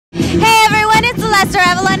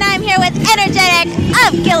Enerjetik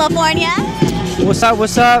of Killafornia. What's up,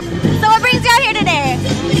 what's up? So what brings you out here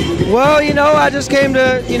today? Well, you know, I just came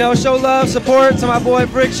to, show love, support to my boy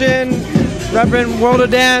Friction, repping World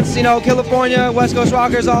of Dance, Killafornia, West Coast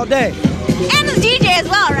Rockers all day. And the DJ as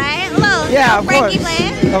well, right? Hello, yeah, of Frankie course.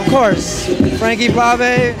 Play. Of course. Frankie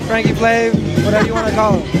Plave, Frankie Play, whatever you want to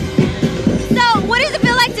call him. So what does it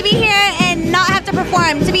feel like to be here and not have to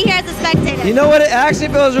perform, to be here as a spectator? You know what, it actually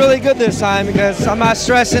feels really good this time because I'm not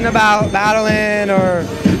stressing about battling or,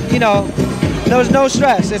 there's no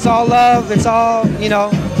stress. It's all love, it's all,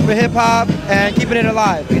 for hip hop and keeping it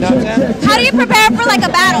alive, you know what I'm saying? How do you prepare for like a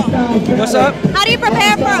battle? What's up? How do you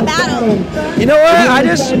prepare for a battle? You know what,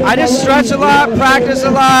 I just stretch a lot, practice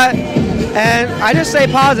a lot, and I just stay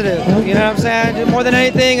positive, you know what I'm saying? More than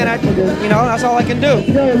anything, and that's all I can do.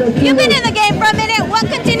 You've been in the game for a minute. What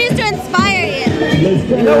continues to inspire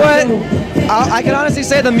you? You know what? I can honestly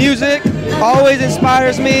say the music always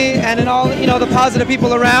inspires me, and then all the positive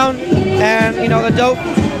people around, and the dope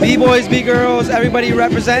B-boys, B-girls, everybody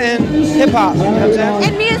representing hip-hop, you know what I'm saying?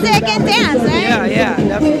 And music and dance, right? Yeah,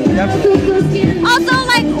 definitely. Also,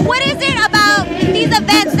 like, what is it about these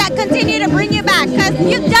events that continue to bring you back? Because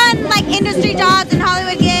you've done, like, industry jobs and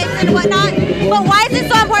Hollywood gigs and whatnot, but why is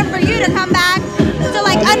it so important for you to come back to,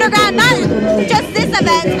 like, underground, not just this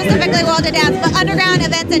event, specifically World of Dance, but underground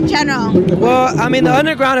events in general? Well, I mean, the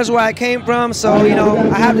underground is where I came from, so,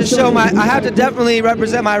 I have to definitely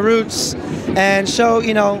represent my roots and show,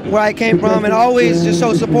 where I came from, and always just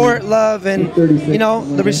show support, love, and,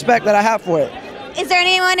 the respect that I have for it. Is there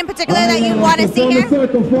anyone in particular that you want to see here?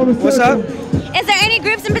 What's up? Is there any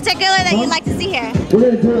groups in particular that you'd like to see here?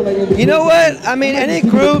 You know what? I mean, any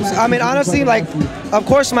groups, honestly, like, of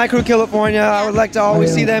course, my crew, Killafornia, I would like to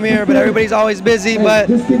always see them here, but everybody's always busy. But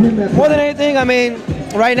more than anything,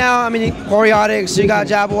 right now, Choreotics, you got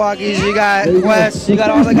Jabberwockies, you got Quest, you got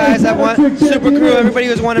all the guys that won Super Crew, everybody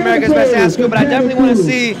who's won America's Best Dance Crew, but I definitely want to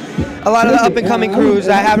see a lot of the up-and-coming crews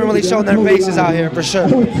that haven't really shown their faces out here, for sure.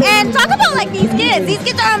 And talk about, like, these kids. These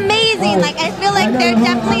kids are amazing. Like, I feel like they're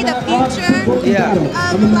definitely the future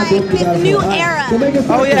of, like, this new era.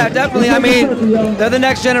 Oh, yeah, definitely. They're the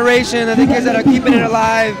next generation. They're the kids that are keeping it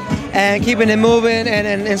alive and keeping it moving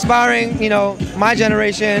and inspiring, my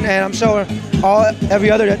generation, and I'm sure every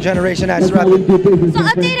other generation that's rapping. So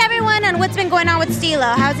update everyone on what's been going on with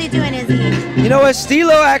Steelo. How's he doing, is he? You know what,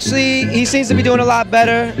 Steelo actually, he seems to be doing a lot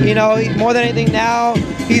better. More than anything now,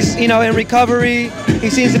 he's, in recovery. He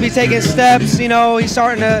seems to be taking steps, he's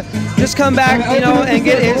starting to just come back, and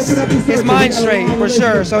get his mind straight, for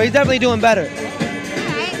sure. So he's definitely doing better.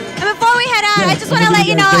 And before we head out, I just want to let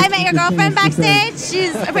you know I met your girlfriend backstage.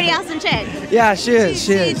 She's a pretty awesome chick. Yeah, she is.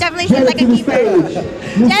 She definitely seems like a keeper.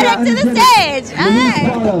 Enerjetik to the stage. All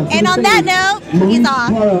right. And on that note, he's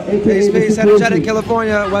off. Peace, Enerjetik,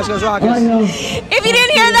 Killafornia, West Coast Rockers. If you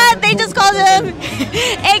didn't hear that, they just called him,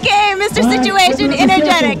 a.k.a. Mr. Situation,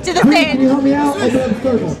 Enerjetik to the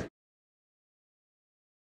stage.